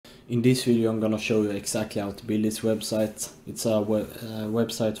In this video I'm gonna show you exactly how to build this website. It's a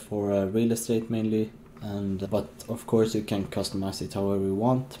website for real estate mainly, but of course you can customize it however you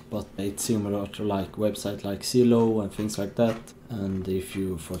want, but it's similar to like website like Zillow and things like that. And if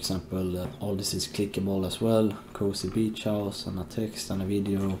you, for example, all this is clickable as well, cozy beach house and a text and a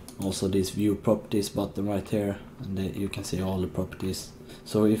video, also this view properties button right here, and you can see all the properties.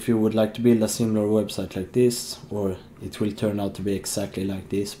 So if you would like to build a similar website like this, or it will turn out to be exactly like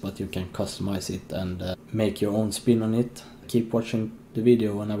this, but you can customize it and make your own spin on it, keep watching the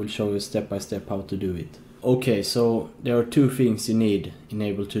video and I will show you step by step how to do it. Okay, so there are two things you need in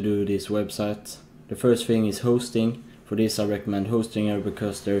able to do this website. The first thing is hosting. For this I recommend Hostinger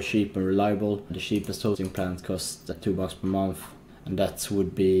because they're cheap and reliable. The cheapest hosting plan costs $2 per month, and that will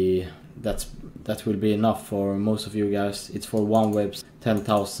be enough for most of you guys. It's for one website,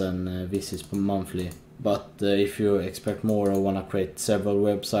 10,000 visits per monthly. But if you expect more or want to create several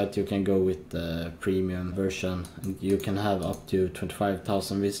websites, you can go with the premium version, and you can have up to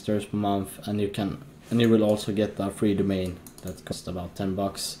 25,000 visitors per month, and you will also get a free domain that costs about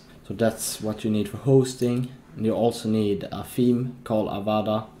 $10. So that's what you need for hosting. And you also need a theme called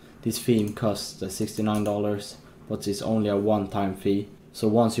Avada. This theme costs $69, but it's only a one-time fee. So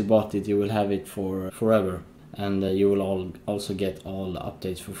once you bought it, you will have it for forever, and you will also get all the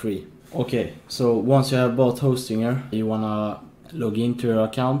updates for free. Okay, so once you have bought Hostinger, you wanna log into your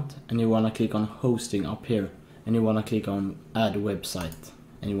account and you wanna click on hosting up here, and you wanna click on add website,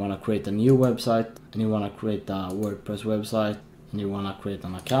 and you wanna create a new website, and you wanna create a WordPress website, and you wanna create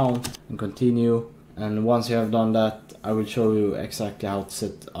an account and continue. And once you have done that, I will show you exactly how to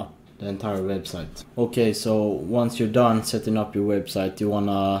set up the entire website. Okay, so once you're done setting up your website, you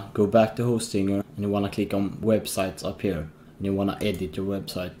wanna go back to Hostinger and you wanna click on websites up here, and you wanna edit your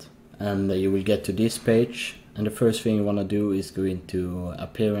website, and you will get to this page. And the first thing you wanna do is go into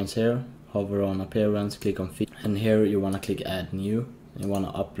appearance here, hover on appearance, click on theme, and here you wanna click add new. You want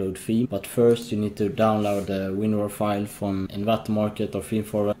to upload theme, but first you need to download the WinRAR file from Market or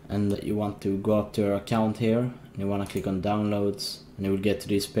ThemeForest, and you want to go up to your account here and you want to click on downloads, and you will get to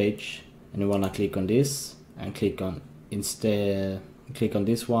this page, and you want to click on this and click on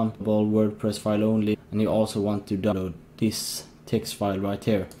this one, all WordPress file only, and you also want to download this text file right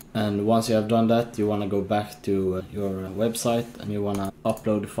here. And once you have done that, you want to go back to your website and you want to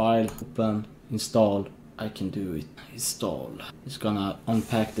upload the file, open, install. I can do it. Install. It's gonna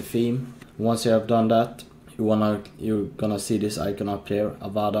unpack the theme. Once you have done that, you're gonna see this icon up here,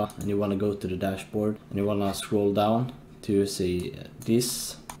 Avada, and you wanna go to the dashboard and you wanna scroll down to see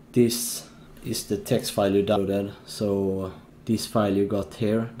this. This is the text file you downloaded. So this file you got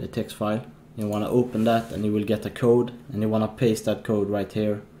here, the text file. You wanna open that and you will get a code, and you wanna paste that code right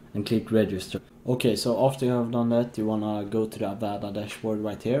here and click register. Okay, so after you have done that, you wanna go to the Avada dashboard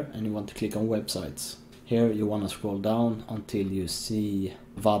right here and you want to click on websites. Here you want to scroll down until you see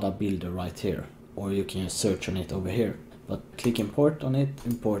Avada Builder right here, or you can search on it over here. But click import on it,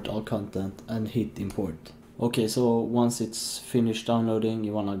 import all content, and hit import. Okay, so once it's finished downloading,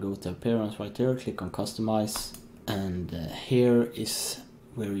 you want to go to appearance right here, click on customize, and here is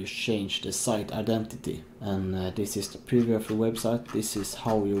where you change the site identity. And this is the preview of your website. This is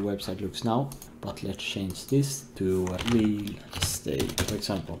how your website looks now, but let's change this to real estate, for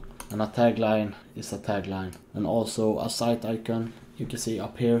example. And a tagline is a tagline, and also a site icon. You can see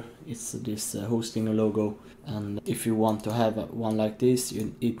up here it's this Hostinger logo, and if you want to have one like this,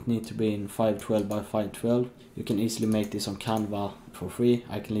 it needs to be in 512 by 512. You can easily make this on Canva for free.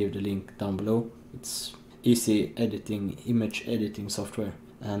 I can leave the link down below. It's easy editing, image editing software,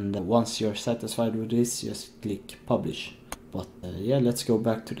 and once you're satisfied with this, just click publish. But yeah, let's go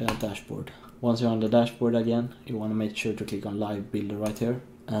back to the dashboard. Once you're on the dashboard again, you want to make sure to click on live builder right here.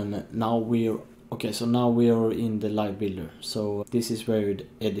 And now we are in the live builder. So this is where you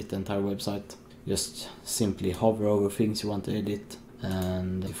edit the entire website. Just simply hover over things you want to edit.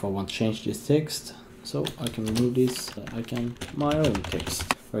 And if I want to change this text, so I can remove this. I can my own text,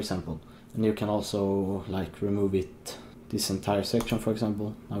 for example. And you can also like remove it, this entire section, for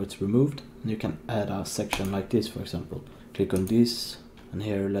example. Now it's removed, and you can add a section like this, for example. Click on this. And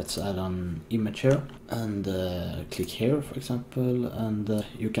here let's add an image here, and click here, for example, and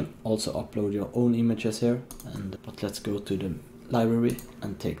you can also upload your own images here. But let's go to the library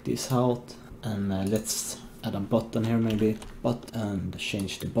and take this out, and let's add a button here maybe, and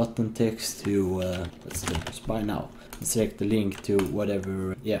change the button text to let's do this buy now, and select the link to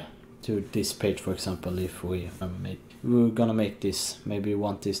whatever, to this page, for example. If we're gonna make this, maybe you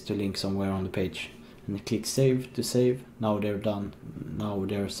want this to link somewhere on the page. And click save to save. Now they're done. Now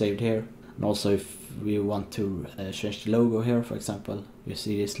they're saved here. And also if we want to change the logo here, for example, you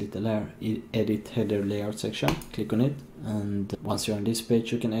see this little here, edit header layout section, click on it, and once you're on this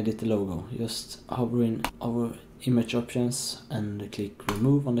page you can edit the logo. Just hover in our image options and click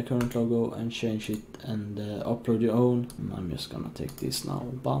remove on the current logo and change it, and upload your own. I'm just gonna take this now,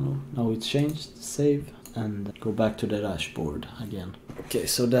 Bano. Now it's changed, save, and go back to the dashboard again. Okay,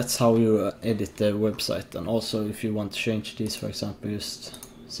 so that's how you edit the website. And also if you want to change this, for example, just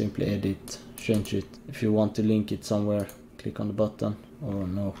simply edit, change it. If you want to link it somewhere, click on the button, or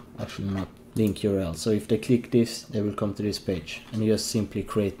no, actually not, link URL. So if they click this, they will come to this page, and you just simply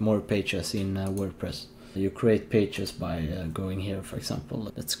create more pages in WordPress. You create pages by going here, for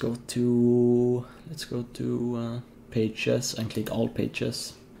example. Let's go to pages and click all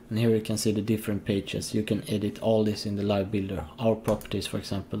pages. And here you can see the different pages. You can edit all this in the live builder. Our properties, for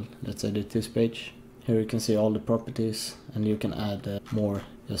example. Let's edit this page. Here you can see all the properties, and you can add more.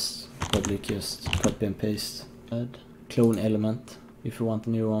 Just public, just copy and paste. Add clone element. If you want a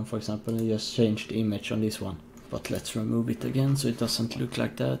new one, for example, you just change the image on this one. But let's remove it again so it doesn't look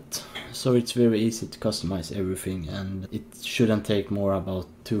like that. So it's very easy to customize everything, and it shouldn't take more about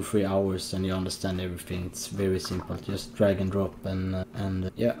 2-3 hours and you understand everything. It's very simple, just drag and drop, and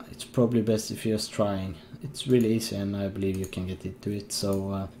yeah, it's probably best if you're just trying. It's really easy, and I believe you can get into it.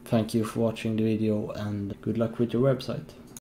 So thank you for watching the video, and good luck with your website.